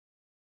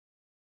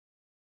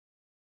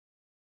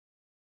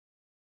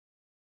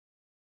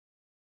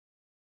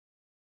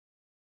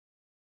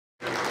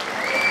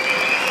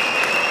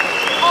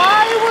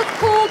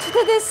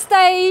to this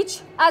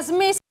stage as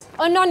Miss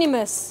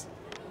Anonymous.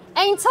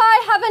 Ain't I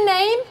have a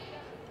name?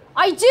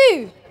 I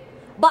do.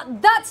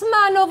 But that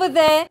man over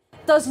there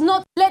does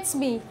not let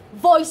me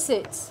voice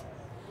it.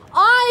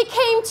 I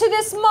came to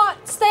this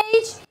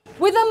stage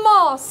with a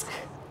mask.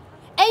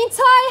 Ain't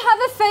I have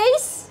a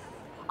face?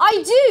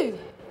 I do.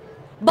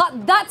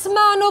 But that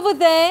man over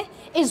there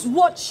is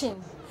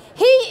watching.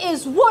 He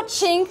is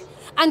watching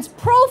and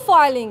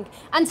profiling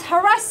and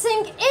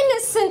harassing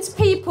innocent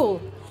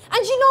people.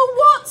 And you know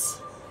what?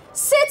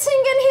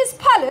 Sitting in his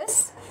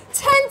palace,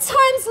 10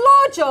 times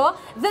larger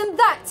than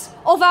that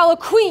of our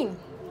queen.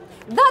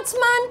 That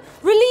man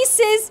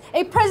releases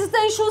a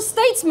presidential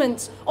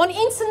statement on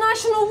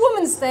International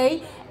Women's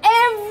Day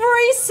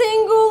every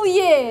single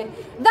year.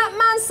 That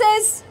man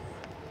says,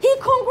 he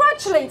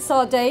congratulates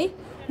our day.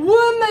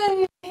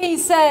 Women, he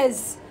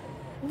says,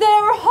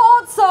 their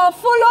hearts are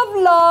full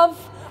of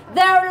love,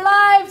 their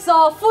lives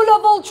are full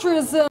of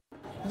altruism.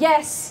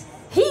 Yes,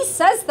 he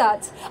says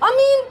that. I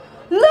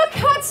mean, look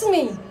at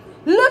me.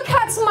 Look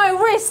at my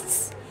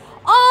wrists.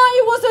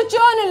 I was a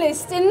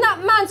journalist in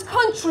that man's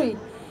country,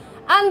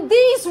 and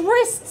these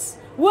wrists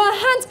were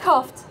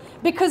handcuffed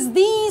because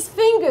these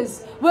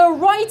fingers were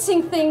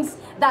writing things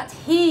that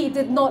he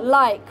did not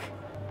like.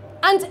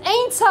 And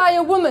ain't I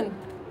a woman?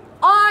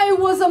 I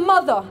was a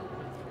mother.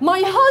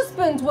 My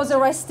husband was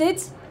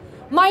arrested.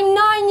 My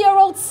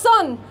 9-year-old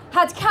son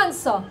had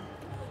cancer.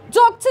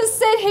 Doctors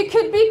said he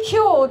could be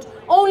cured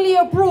only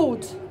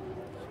abroad.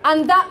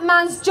 And that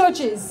man's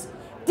judges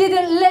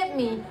didn't let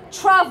me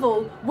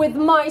travel with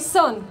my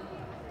son.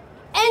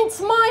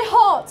 Ain't my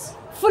heart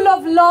full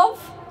of love,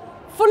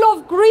 full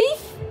of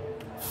grief,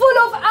 full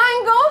of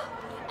anger?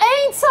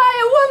 Ain't I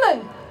a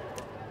woman?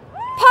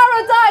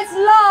 Paradise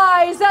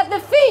lies at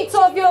the feet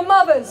of your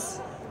mothers,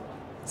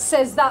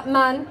 says that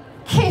man.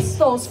 Kiss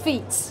those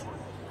feet.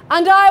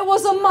 And I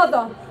was a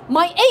mother.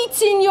 My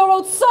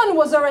 18-year-old son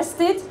was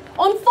arrested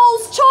on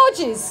false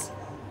charges.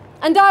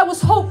 And I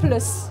was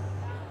hopeless.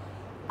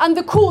 And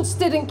the courts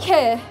didn't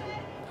care.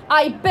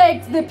 I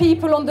begged the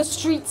people on the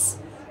streets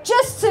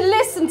just to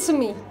listen to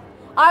me.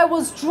 I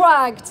was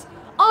dragged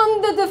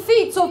under the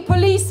feet of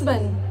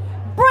policemen.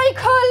 Break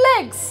her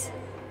legs,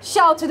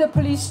 shouted the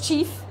police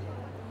chief.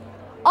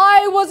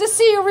 I was a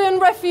Syrian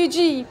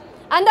refugee,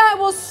 and I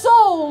was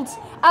sold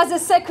as a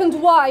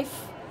second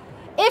wife.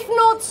 If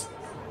not,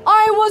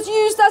 I was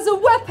used as a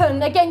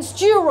weapon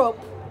against Europe.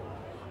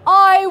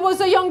 I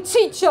was a young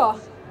teacher.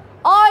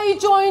 I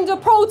joined a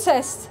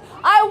protest.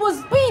 I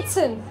was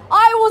beaten.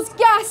 I was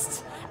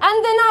gassed.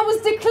 And then I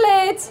was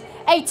declared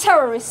a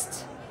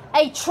terrorist,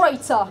 a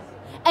traitor,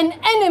 an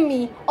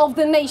enemy of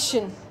the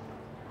nation.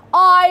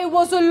 I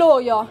was a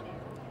lawyer.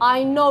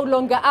 I no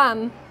longer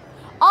am.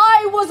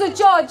 I was a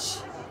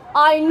judge.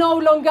 I no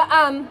longer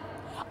am.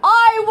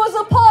 I was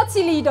a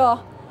party leader.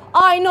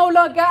 I no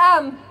longer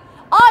am.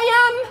 I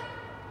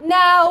am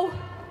now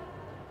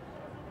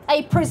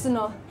a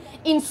prisoner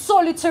in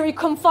solitary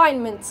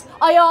confinement.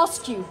 I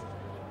ask you,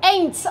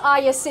 ain't I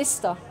a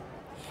sister?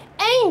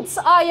 Ain't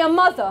I a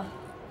mother?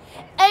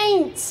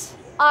 Ain't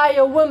I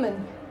a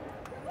woman?